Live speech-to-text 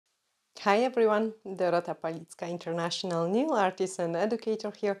Hi everyone, Dorota International nail artist and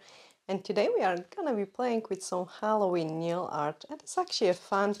educator here, and today we are gonna be playing with some Halloween nail art, and it's actually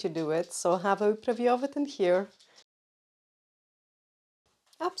fun to do it, so have a preview of it in here.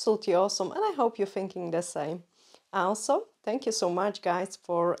 Absolutely awesome, and I hope you're thinking the same. Also, thank you so much guys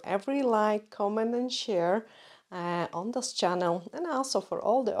for every like, comment and share on this channel, and also for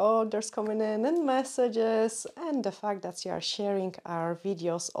all the orders coming in and messages and the fact that you are sharing our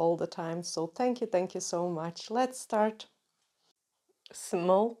videos all the time. So thank you so much. Let's start.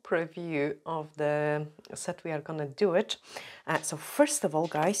 Small preview of the set we are gonna do it. So first of all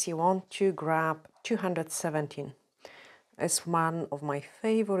guys, you want to grab 217. It's one of my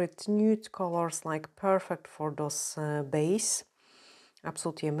favorite nude colors, like perfect for those base.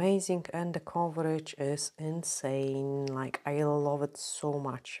 Absolutely amazing, and the coverage is insane. Like, I love it so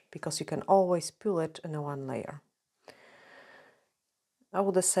much because you can always pull it in a one layer. I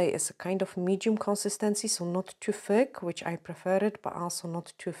would say it's a kind of medium consistency, so not too thick, which I prefer it, but also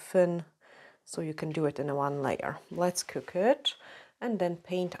not too thin, so you can do it in a one layer. Let's cook it and then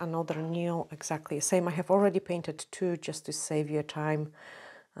paint another nail exactly the same. I have already painted two just to save you time.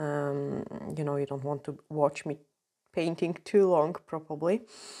 You know, you don't want to watch me painting too long probably.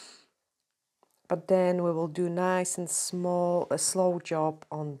 But then we will do nice and small, a slow job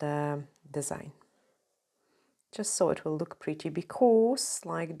on the design. Just so it will look pretty, because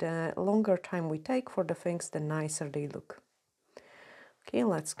like the longer time we take for the things, the nicer they look. Okay,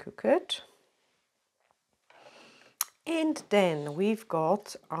 let's cook it. And then we've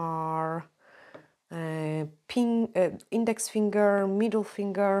got our index finger, middle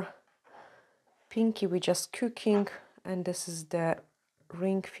finger, pinky we're just cooking, and this is the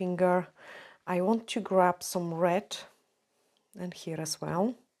ring finger. I want to grab some red, and here as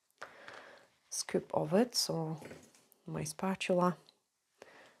well, scoop of it. So my spatula,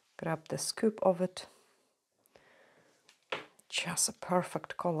 grab the scoop of it. Just a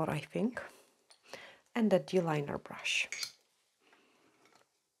perfect color, I think. And the D-liner brush.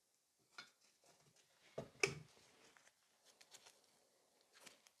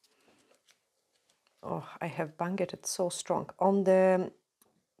 Oh, I have banged it so strong. On the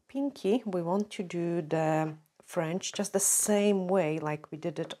pinky, we want to do the French just the same way like we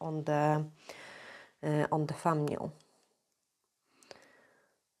did it on the thumbnail.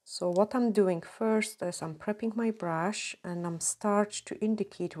 So what I'm doing first is I'm prepping my brush and I'm start to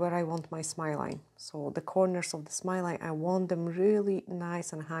indicate where I want my smile line. So the corners of the smile line, I want them really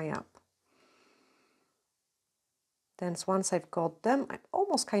nice and high up. Then once I've got them, I'm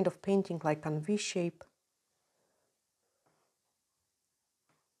almost kind of painting like a V shape.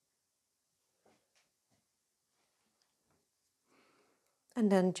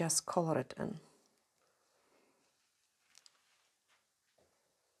 And then just color it in.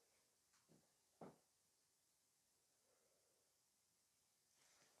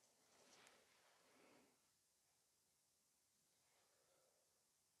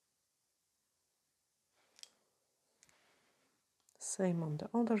 Same on the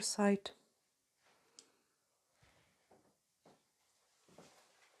other side.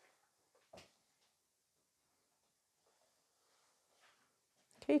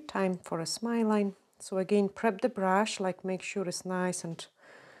 Okay, time for a smile line. So again, prep the brush, like make sure it's nice and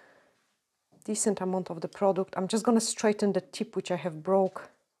decent amount of the product. I'm just gonna straighten the tip which I have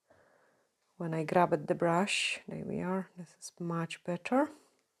broke when I grabbed the brush. There we are, this is much better.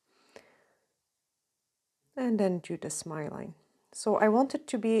 And then do the smile line. So I want it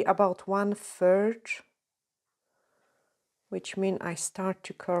to be about 1/3, which means I start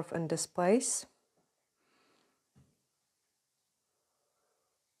to curve in this place.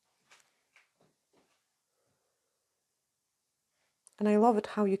 And I love it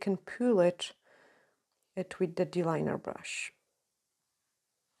how you can pull it with the D-liner brush.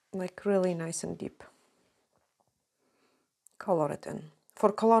 Like really nice and deep. Color it in.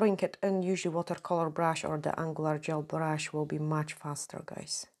 For coloring it in, usually watercolor brush or the angular gel brush will be much faster,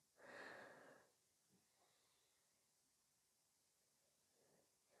 guys.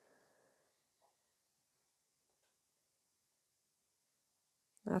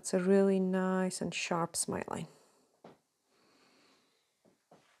 That's a really nice and sharp smile line.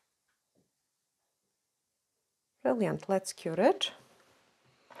 Brilliant, let's cure it.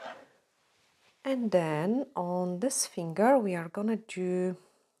 And then on this finger we are gonna do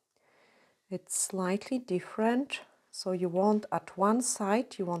it slightly different. So you want at one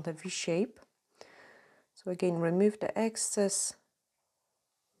side, you want a V shape. So again, remove the excess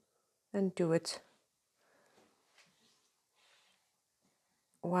and do it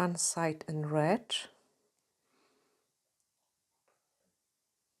one side in red.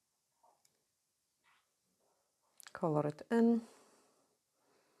 color it in.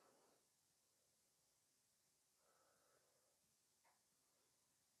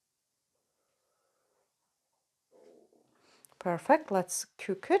 Perfect, let's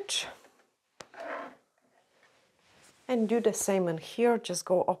cook it. And do the same in here, just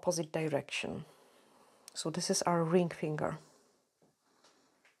go opposite direction. So this is our ring finger.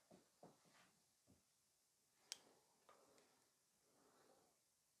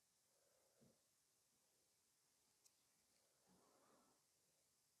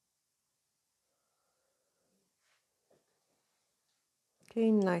 Okay,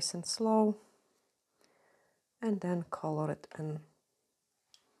 nice and slow. And then color it in.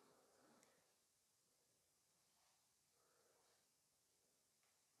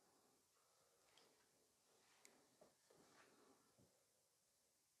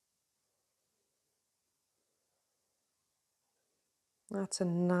 That's a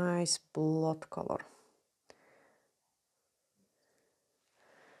nice blood color.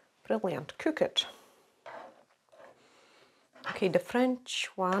 Brilliant, cook it. Okay, the French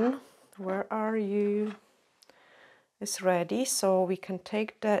one, where are you? Is ready, so we can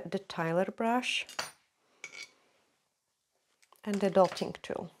take the Tyler brush and the dotting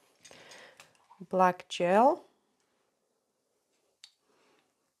tool. Black gel.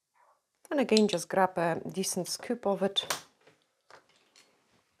 And again, just grab a decent scoop of it.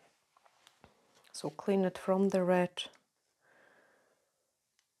 So clean it from the red.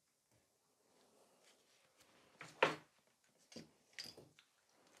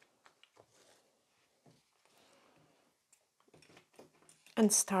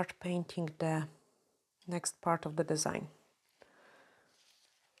 And start painting the next part of the design.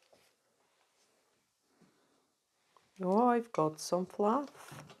 Oh, I've got some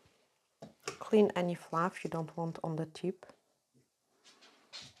fluff. Clean any fluff you don't want on the tip.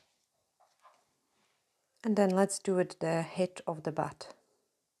 And then let's do it the head of the bat.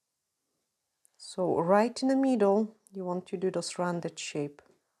 So right in the middle, you want to do this rounded shape.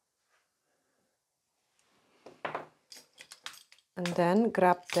 And then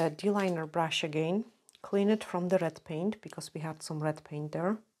grab the D-liner brush again, clean it from the red paint, because we had some red paint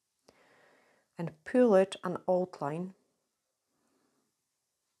there, and pull it an outline.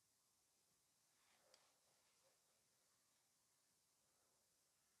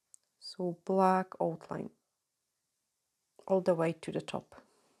 So black outline all the way to the top.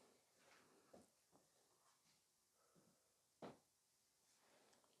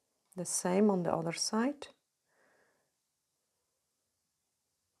 The same on the other side.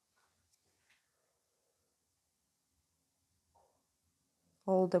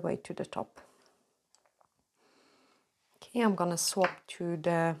 All the way to the top. Okay, I'm gonna swap to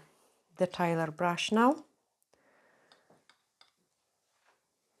the Tyler brush now.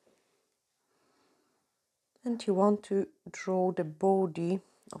 And you want to draw the body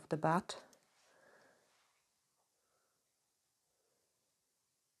of the bat.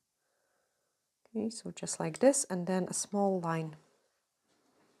 Okay, so just like this, and then a small line.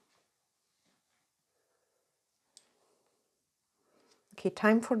 Okay,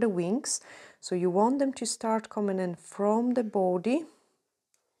 time for the wings. So you want them to start coming in from the body.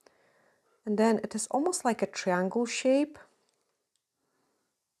 And then it is almost like a triangle shape.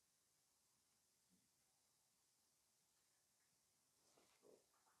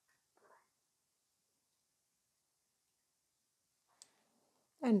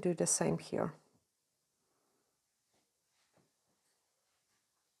 And do the same here.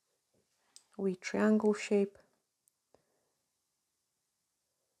 Wee triangle shape.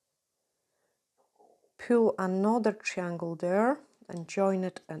 Pull another triangle there and join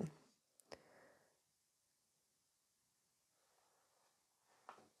it in.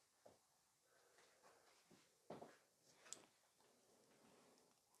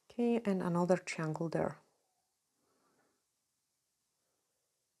 Okay, and another triangle there.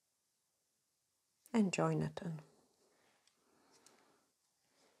 And join it in.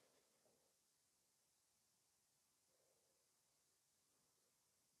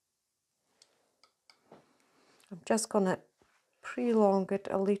 I'm just gonna prolong it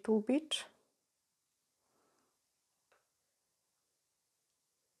a little bit.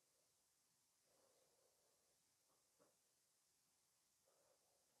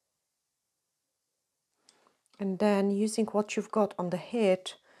 And then using what you've got on the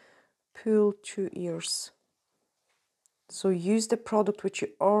head, pull 2 ears. So use the product which you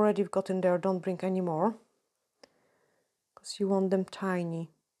already got in there, don't bring any more, because you want them tiny.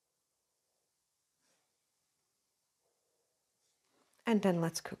 And then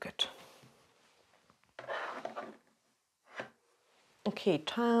let's cook it. Okay,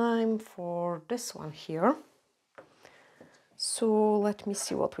 time for this one here. So let me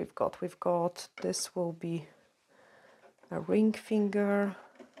see what we've got. We've got, this will be a ring finger,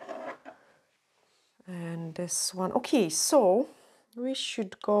 and this one. Okay, so we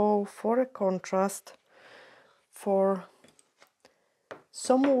should go for a contrast for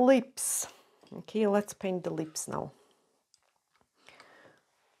some lips. Okay, let's paint the lips now.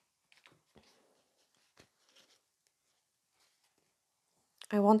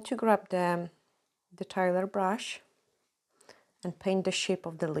 I want to grab the Tyler brush and paint the shape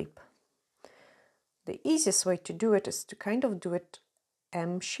of the lip. The easiest way to do it is to kind of do it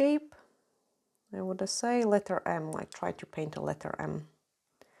M shape. I would say letter M, like try to paint a letter M.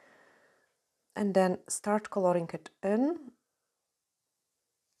 And then start coloring it in.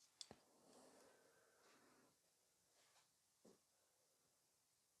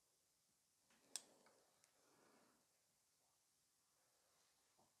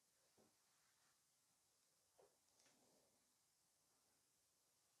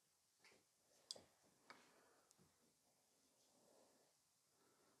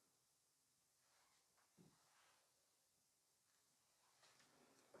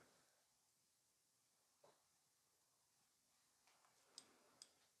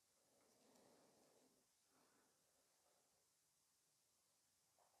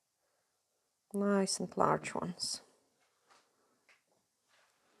 Nice and large ones.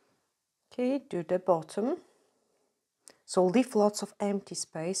 Okay, do the bottom. So leave lots of empty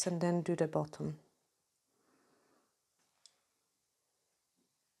space and then do the bottom.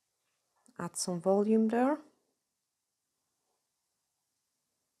 Add some volume there.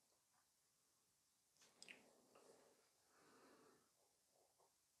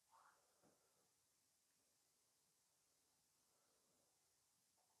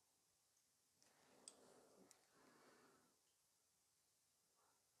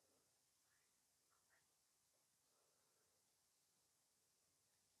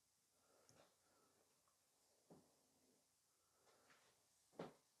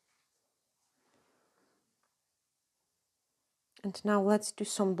 And now let's do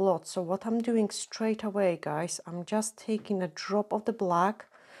some blot. So what I'm doing straight away, guys, I'm just taking a drop of the black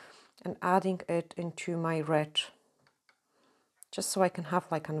and adding it into my red. Just so I can have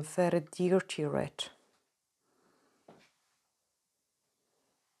like a very dirty red.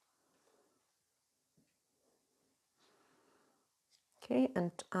 Okay,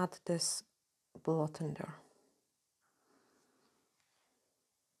 and add this blot in there.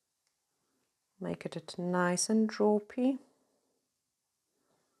 Make it nice and droopy.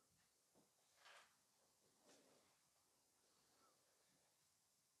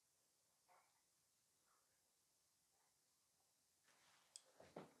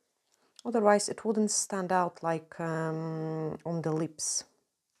 Otherwise it wouldn't stand out like on the lips.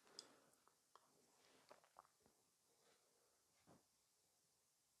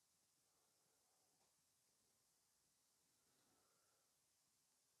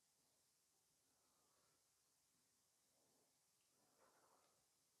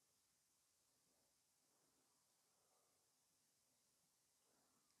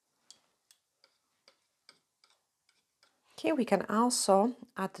 Okay, we can also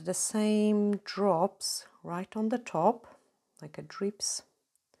add the same drops right on the top, like a drips.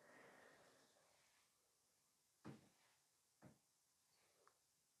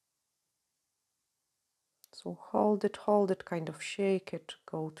 So hold it, kind of shake it,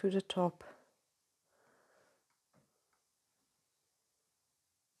 go to the top.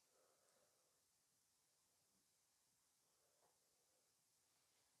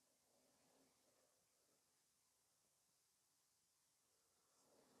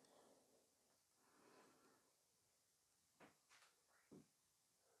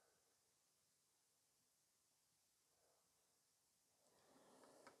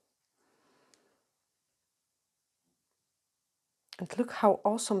 And look how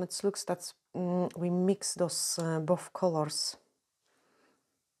awesome it looks that we mix those both colors.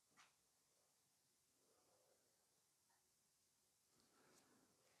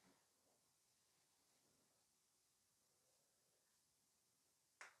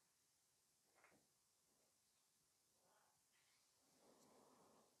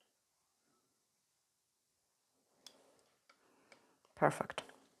 Perfect.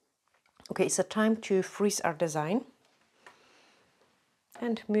 Okay, so time to freeze our design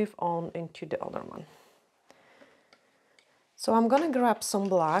and move on into the other one. So I'm gonna grab some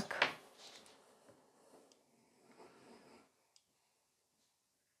black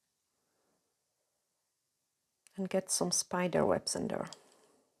and get some spider webs in there.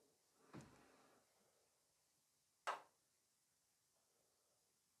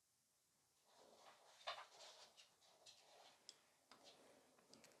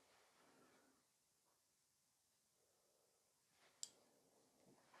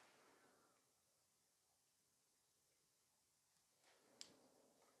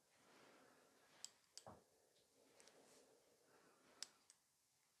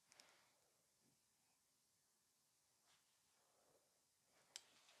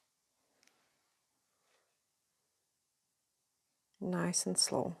 Nice and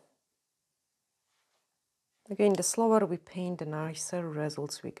slow. Again, the slower we paint, the nicer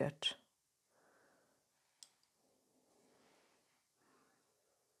results we get.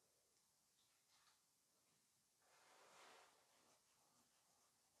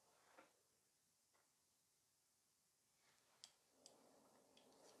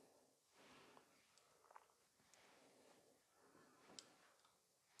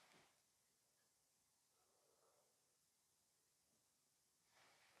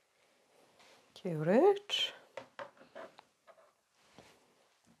 Curate.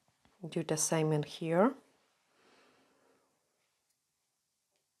 Do the same in here.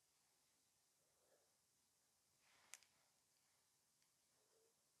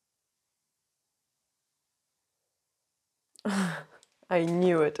 I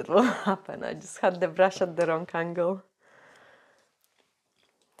knew it will happen. I just had the brush at the wrong angle.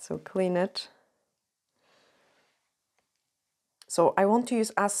 So clean it. So I want to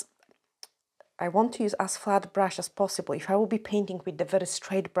use as flat brush as possible. If I will be painting with the very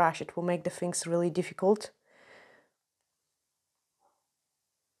straight brush, it will make the things really difficult.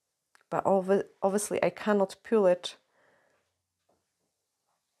 But obviously I cannot pull it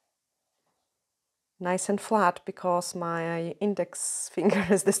nice and flat because my index finger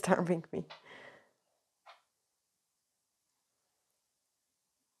is disturbing me.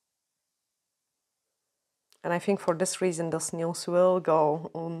 And I think for this reason those nails will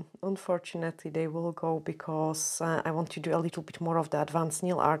go. Unfortunately, they will go because I want to do a little bit more of the advanced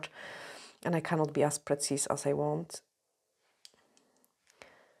nail art and I cannot be as precise as I want.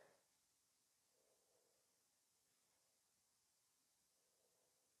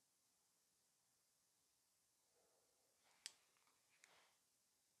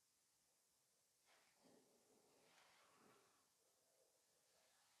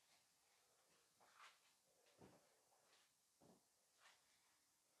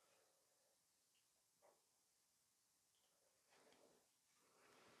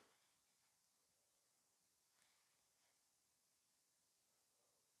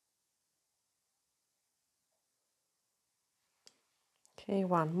 Okay,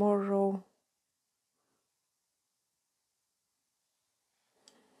 one more row.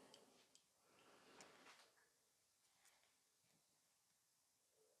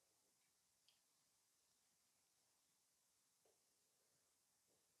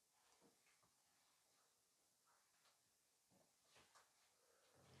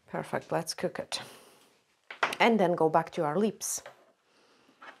 Perfect, let's cook it. And then go back to our lips.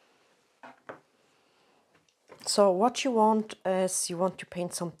 So what you want is you want to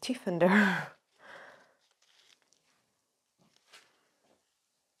paint some teeth in there.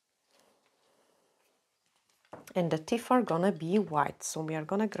 And the teeth are gonna be white. So we are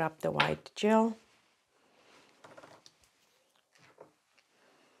gonna grab the white gel.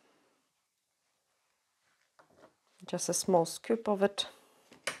 Just a small scoop of it.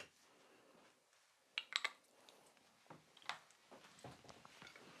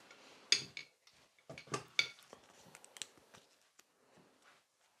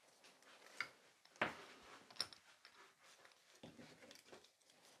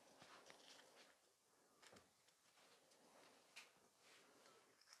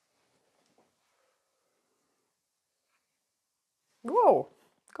 Whoa,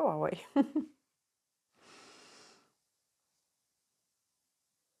 go away.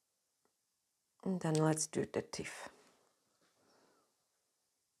 And then let's do the teeth.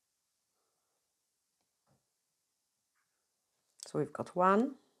 So we've got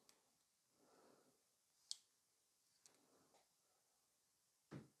one,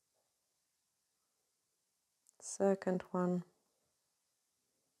 second one,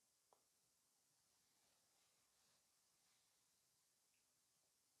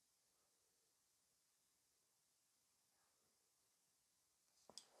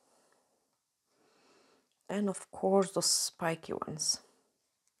 and of course those spiky ones.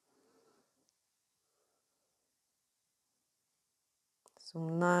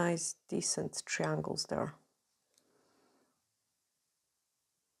 Some nice, decent triangles there.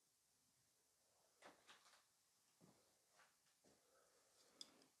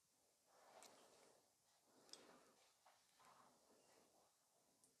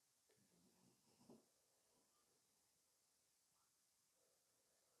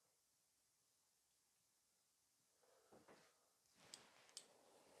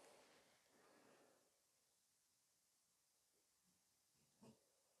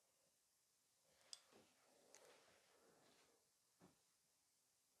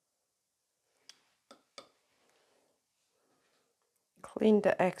 Clean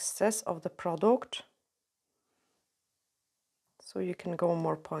the excess of the product. so you can go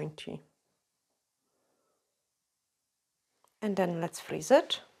more pointy. And then let's freeze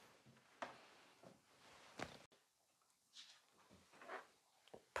it.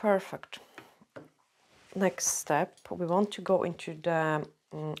 Perfect. Next step, we want to go into the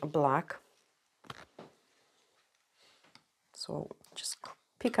black. So just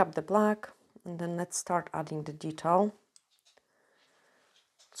pick up the black and then let's start adding the detail.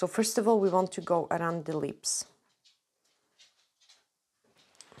 So first of all, we want to go around the lips.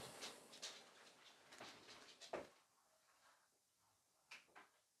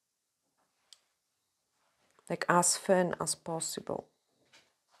 Like as thin as possible.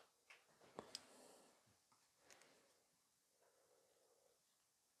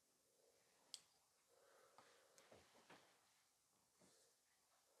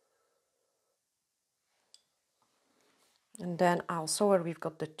 And then also where we've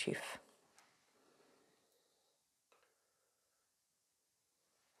got the teeth.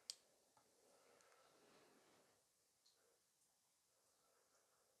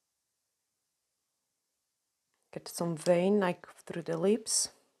 Get some vein like through the lips.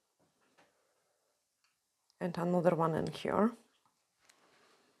 And another one in here.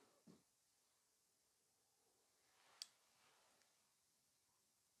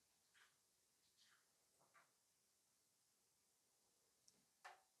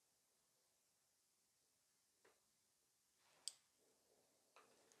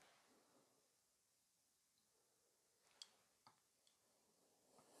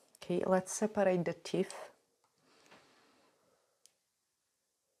 Okay, let's separate the teeth.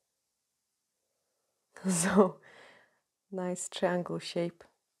 So, nice triangle shape.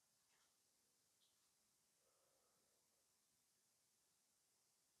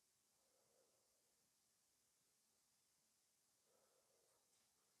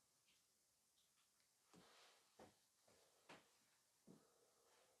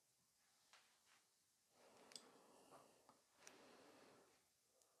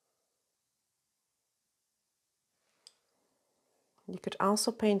 You could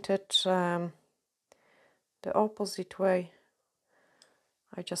also paint it the opposite way.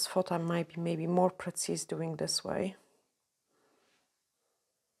 I just thought I might be maybe more precise doing this way.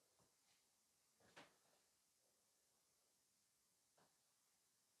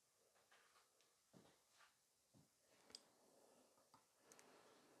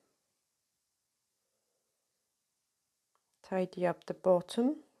 Tidy up the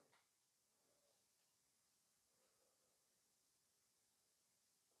bottom.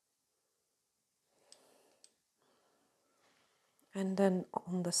 And then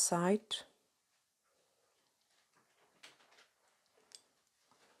on the side.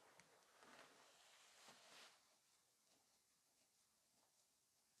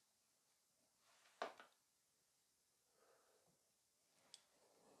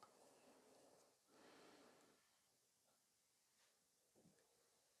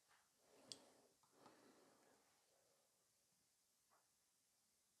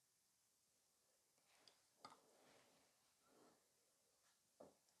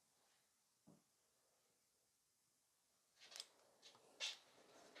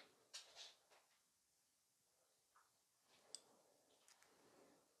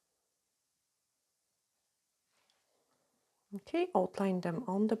 Okay, outline them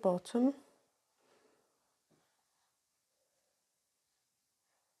on the bottom.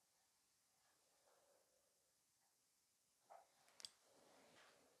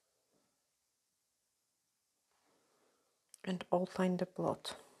 And outline the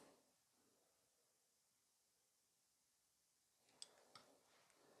blood.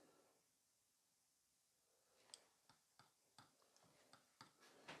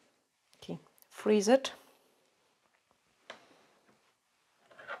 Okay, freeze it.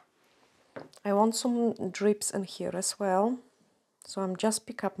 I want some drips in here as well. So I'm just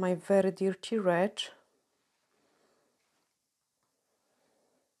pick up my very dirty red.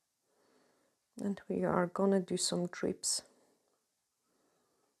 And we are gonna do some drips.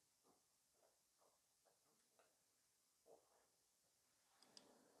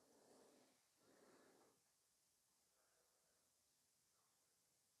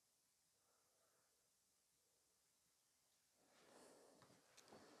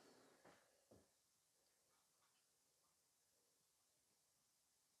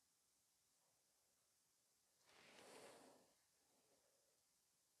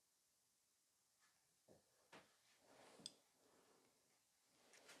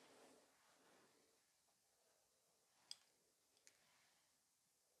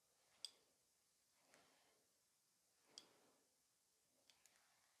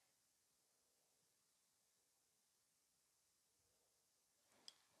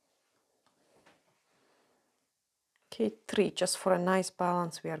 Okay, 3, just for a nice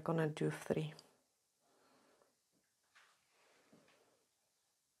balance, we are gonna do 3.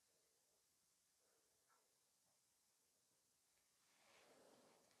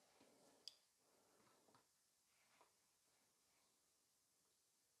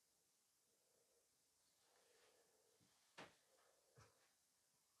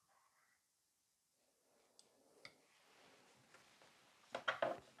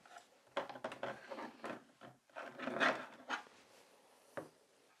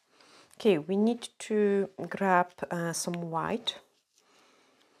 Okay, we need to grab some white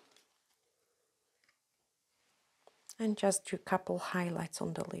and just do a couple highlights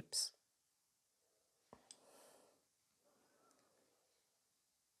on the lips.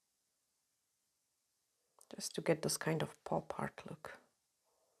 Just to get this kind of pop art look.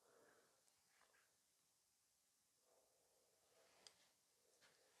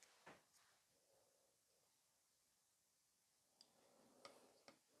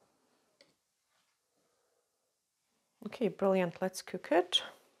 Okay, brilliant, let's cook it.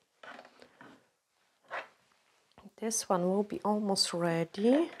 This one will be almost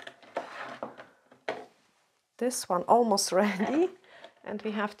ready. This one almost ready. And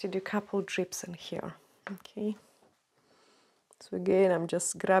we have to do a couple drips in here. Okay. So again, I'm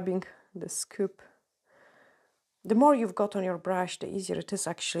just grabbing the scoop. The more you've got on your brush, the easier it is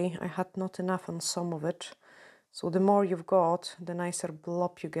actually. I had not enough on some of it. So the more you've got, the nicer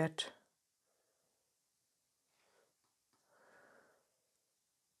blob you get.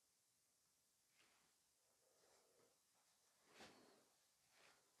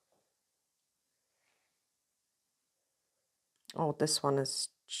 Oh, this one is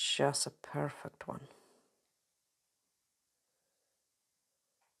just a perfect one.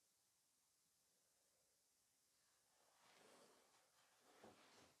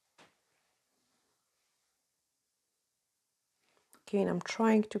 Again, I'm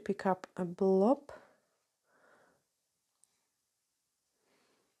trying to pick up a blob.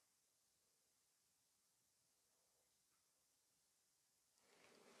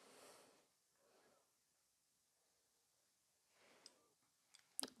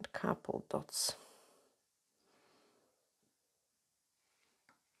 A couple dots.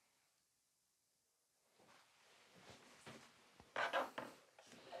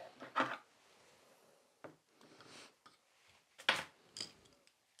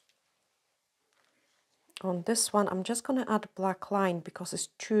 On this one, I'm just going to add a black line because it's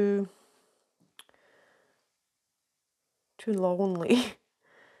too lonely.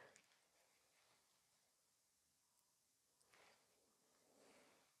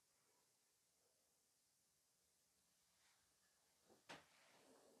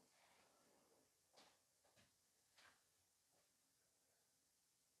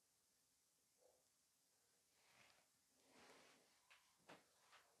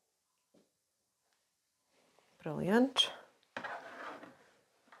 Brilliant.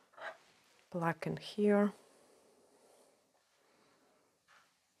 Black in here.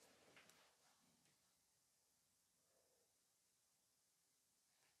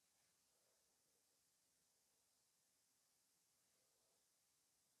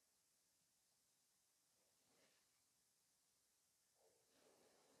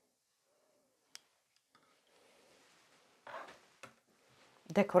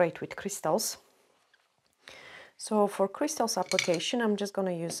 Decorate with crystals. So for crystals application, I'm just going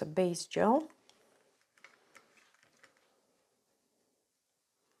to use a base gel.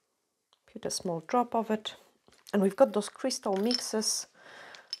 Put a small drop of it. And we've got those crystal mixes,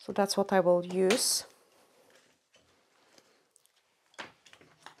 so that's what I will use.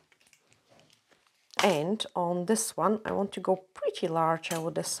 And on this one, I want to go pretty large, I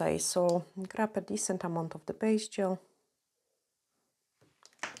would say. So grab a decent amount of the base gel.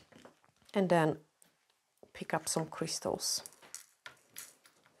 And then pick up some crystals.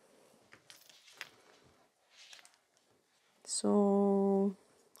 So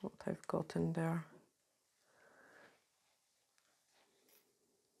what I've got in there.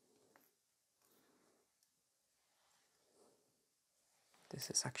 This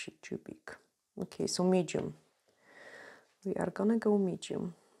is actually too big. Okay, so medium. We are gonna go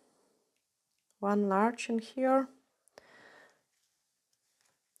medium. One large in here.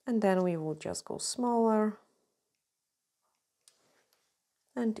 And then we will just go smaller.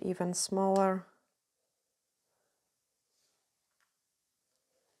 And even smaller.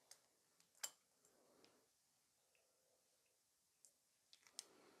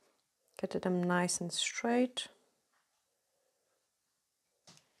 Get them nice and straight.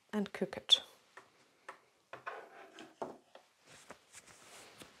 And cook it.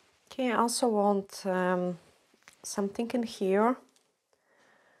 Okay, I also want something in here.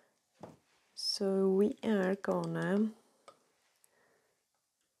 So we are gonna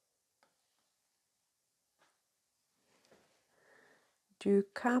do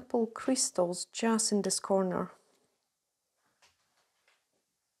couple crystals just in this corner.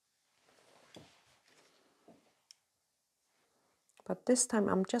 But this time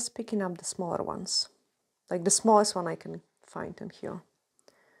I'm just picking up the smaller ones, like the smallest one I can find in here.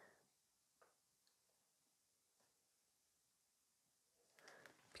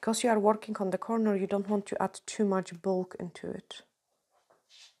 Because you are working on the corner, you don't want to add too much bulk into it.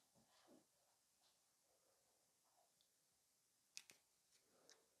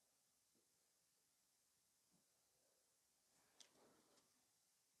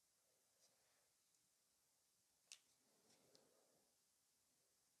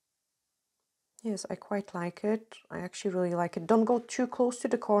 Yes, I quite like it. I actually really like it. Don't go too close to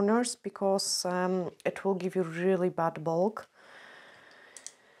the corners because it will give you really bad bulk.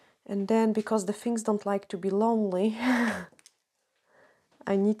 And then because the things don't like to be lonely,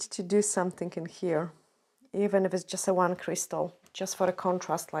 I need to do something in here, even if it's just a one crystal, just for a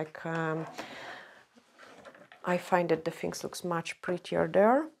contrast. Like I find that the things looks much prettier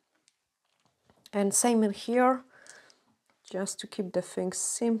there. And same in here. Just to keep the things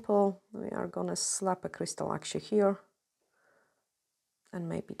simple, we are gonna slap a crystal actually here and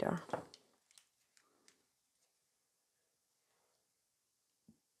maybe there.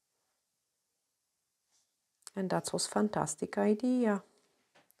 And that was fantastic idea.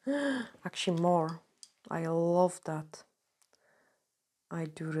 Actually more. I love that. I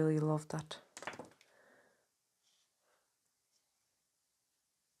do really love that.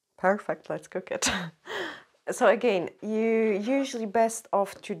 Perfect, let's cook it. So again, you usually best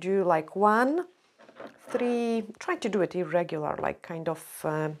off to do like 1, 3, try to do it irregular, like kind of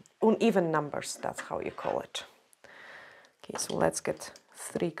uneven numbers, that's how you call it. Okay, so let's get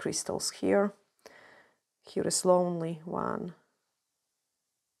 3 crystals here. Here is lonely, 1,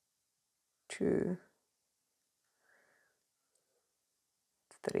 2,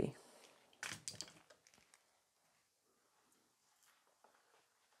 3.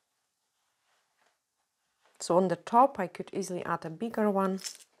 So on the top, I could easily add a bigger one.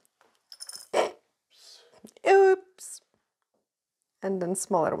 Oops! And then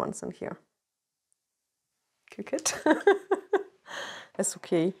smaller ones in here. Cook it. That's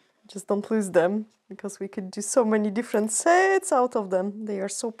okay. Just don't lose them, because we could do so many different sets out of them. They are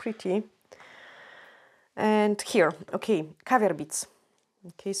so pretty. And here, okay, caviar beads.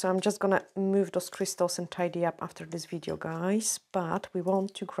 Okay, so I'm just gonna move those crystals and tidy up after this video, guys. But we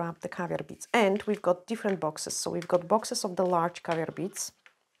want to grab the caviar beads. And we've got different boxes. So we've got boxes of the large caviar beads.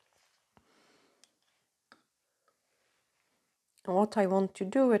 And what I want to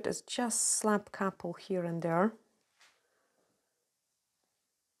do it is just slap a couple here and there.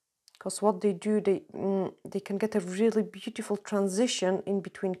 Because what they do, they can get a really beautiful transition in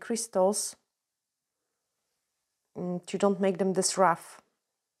between crystals to don't make them this rough.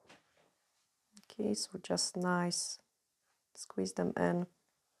 Okay, so just nice, squeeze them in.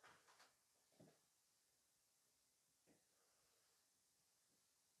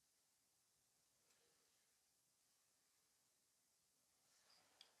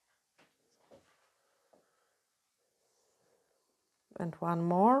 And one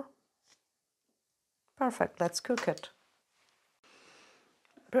more. Perfect, let's cook it.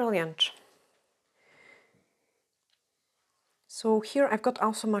 Brilliant. So here I've got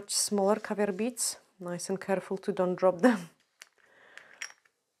also much smaller caviar beads. Nice and careful to don't drop them.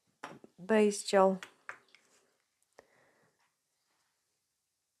 Base gel.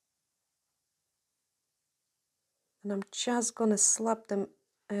 And I'm just gonna slap them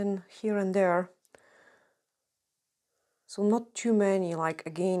in here and there. So not too many, like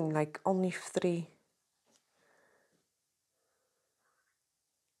again, like only 3.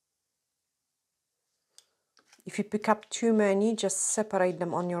 If you pick up too many, just separate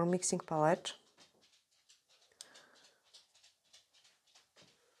them on your mixing palette.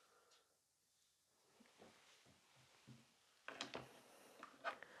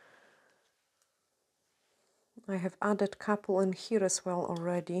 I have added a couple in here as well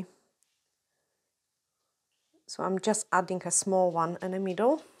already. So I'm just adding a small one in the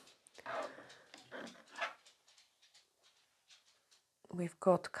middle. We've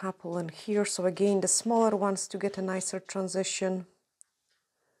got a couple in here. So again, the smaller ones to get a nicer transition.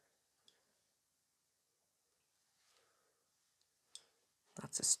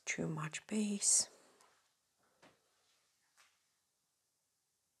 That's just too much base.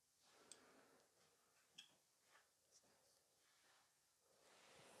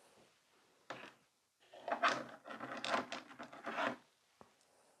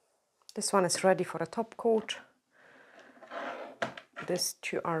 This one is ready for a top coat. These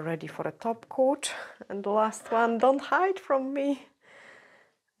two are ready for a top coat. And the last one, don't hide from me.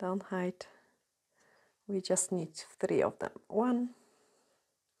 Don't hide. We just need 3 of them. 1,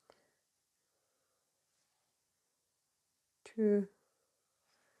 2,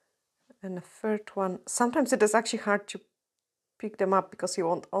 and a third one. Sometimes it is actually hard to pick them up because you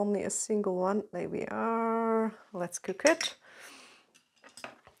want only a single one. There we are. Let's cook it.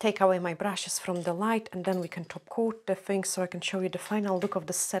 Take away my brushes from the light, and then we can top coat the thing so I can show you the final look of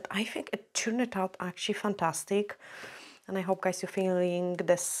the set. I think it turned it out actually fantastic, and I hope guys you're feeling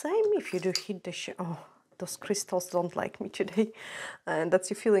the same. If you do hit the oh, those crystals don't like me today, and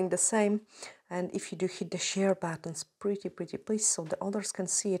that's you feeling the same. And if you do hit the share buttons, pretty please, so the others can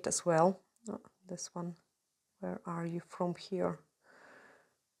see it as well. Oh, this one, where are you from here?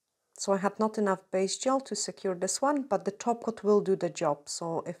 So I had not enough base gel to secure this one, but the top coat will do the job.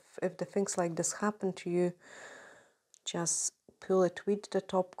 So if the things like this happen to you, just pull it with the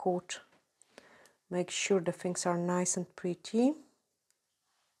top coat. Make sure the things are nice and pretty.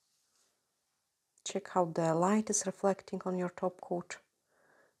 Check how the light is reflecting on your top coat,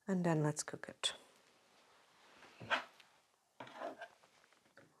 and then let's cook it.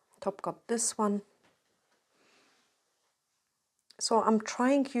 Top coat this one. So I'm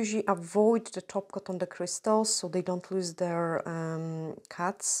trying usually avoid the top coat on the crystals so they don't lose their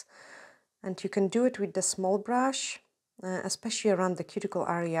cuts. And you can do it with the small brush, especially around the cuticle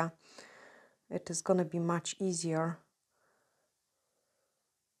area. It is going to be much easier.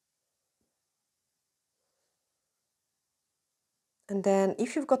 And then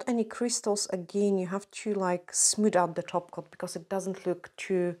if you've got any crystals, again, you have to like smooth out the top coat because it doesn't look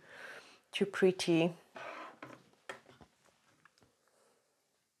too pretty.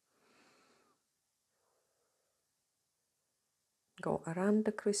 Go around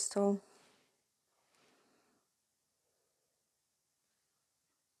the crystal.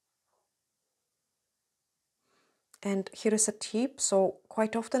 And here is a tip. So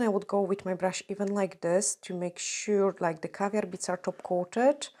quite often I would go with my brush even like this to make sure like the caviar bits are top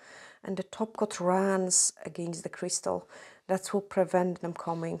coated and the top coat runs against the crystal. That will prevent them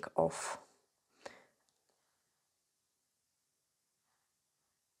coming off.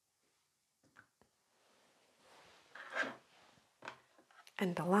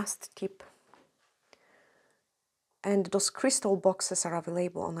 And the last tip. And those crystal boxes are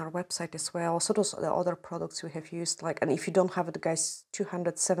available on our website as well. So those are the other products we have used. Like, and if you don't have it, guys,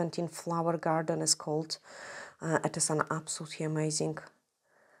 217 Flower Garden is called. It is an absolutely amazing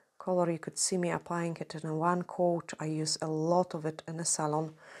color. You could see me applying it in one coat. I use a lot of it in the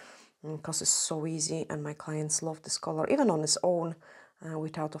salon because it's so easy, and my clients love this color, even on its own,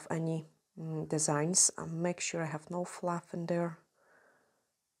 without of any designs. Make sure I have no fluff in there.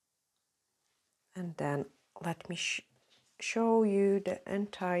 And then let me show you the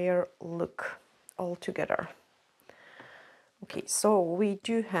entire look all together. Okay, so we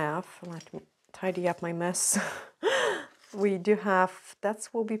do have, let me tidy up my mess. We do have, that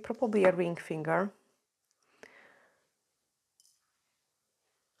will be probably a ring finger.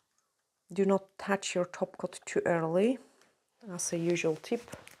 Do not touch your top coat too early, as a usual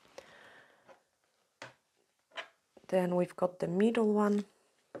tip. Then we've got the middle one.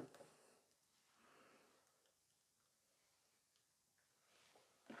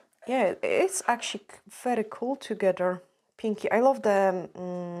 Yeah, it's actually very cool together. Pinky. I love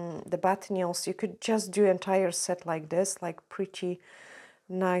the bat nails. You could just do entire set like this, like pretty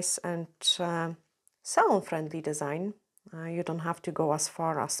nice and salon-friendly design. You don't have to go as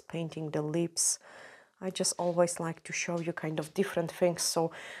far as painting the lips. I just always like to show you kind of different things.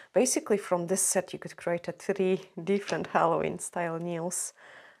 So basically from this set you could create 3 different Halloween style nails.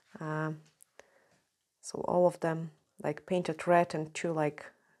 So all of them like painted red and 2 like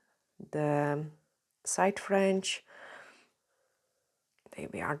the side French. There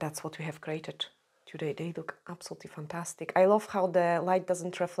we are, that's what we have created today. They look absolutely fantastic. I love how the light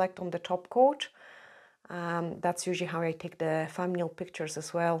doesn't reflect on the top coat. That's usually how I take the thumbnail pictures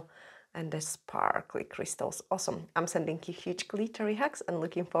as well. And the sparkly crystals, awesome. I'm sending you huge glittery hugs and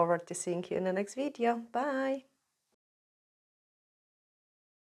looking forward to seeing you in the next video. Bye!